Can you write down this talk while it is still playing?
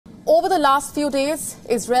Over the last few days,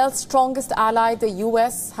 Israel's strongest ally, the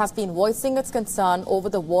US, has been voicing its concern over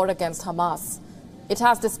the war against Hamas. It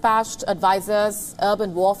has dispatched advisors,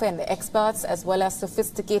 urban warfare experts, as well as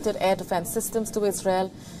sophisticated air defense systems to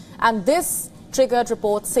Israel. And this triggered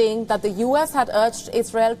reports saying that the US had urged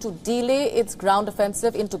Israel to delay its ground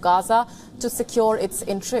offensive into Gaza to secure its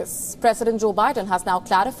interests. President Joe Biden has now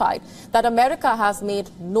clarified that America has made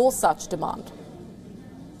no such demand.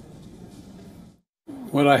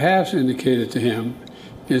 What I have indicated to him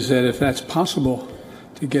is that if that's possible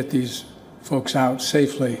to get these folks out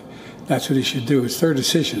safely, that's what he should do. It's their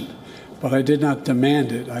decision. But I did not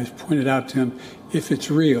demand it. I pointed out to him, if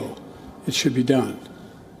it's real, it should be done.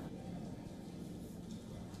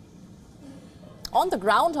 On the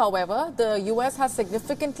ground, however, the U.S. has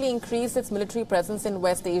significantly increased its military presence in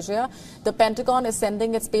West Asia. The Pentagon is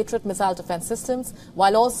sending its Patriot missile defense systems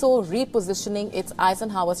while also repositioning its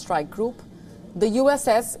Eisenhower strike group. The U.S.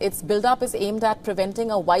 says its buildup is aimed at preventing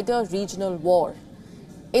a wider regional war.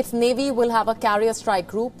 Its Navy will have a carrier strike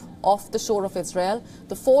group off the shore of Israel,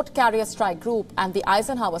 the 4th Carrier Strike Group and the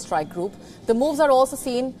Eisenhower Strike Group. The moves are also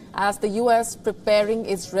seen as the U.S. preparing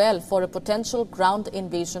Israel for a potential ground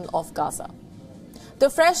invasion of Gaza. The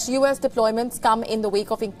fresh U.S. deployments come in the wake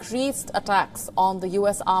of increased attacks on the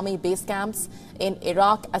U.S. Army base camps in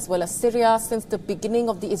Iraq as well as Syria since the beginning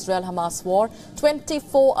of the Israel-Hamas war.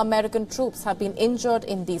 24 American troops have been injured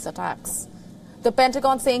in these attacks. The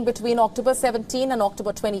Pentagon saying between October 17 and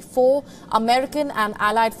October 24, American and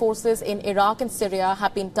allied forces in Iraq and Syria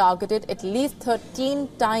have been targeted at least 13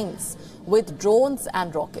 times with drones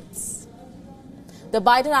and rockets. The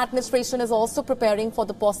Biden administration is also preparing for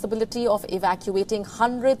the possibility of evacuating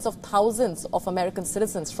hundreds of thousands of American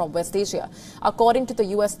citizens from West Asia. According to the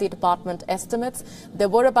U.S. State Department estimates, there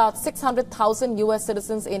were about 600,000 U.S.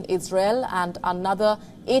 citizens in Israel and another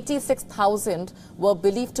 86,000 were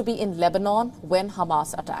believed to be in Lebanon when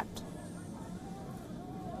Hamas attacked.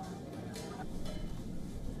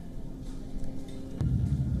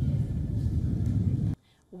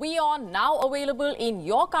 WION now available in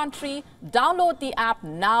your country. Download the app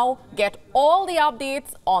now. Get all the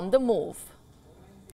updates on the move.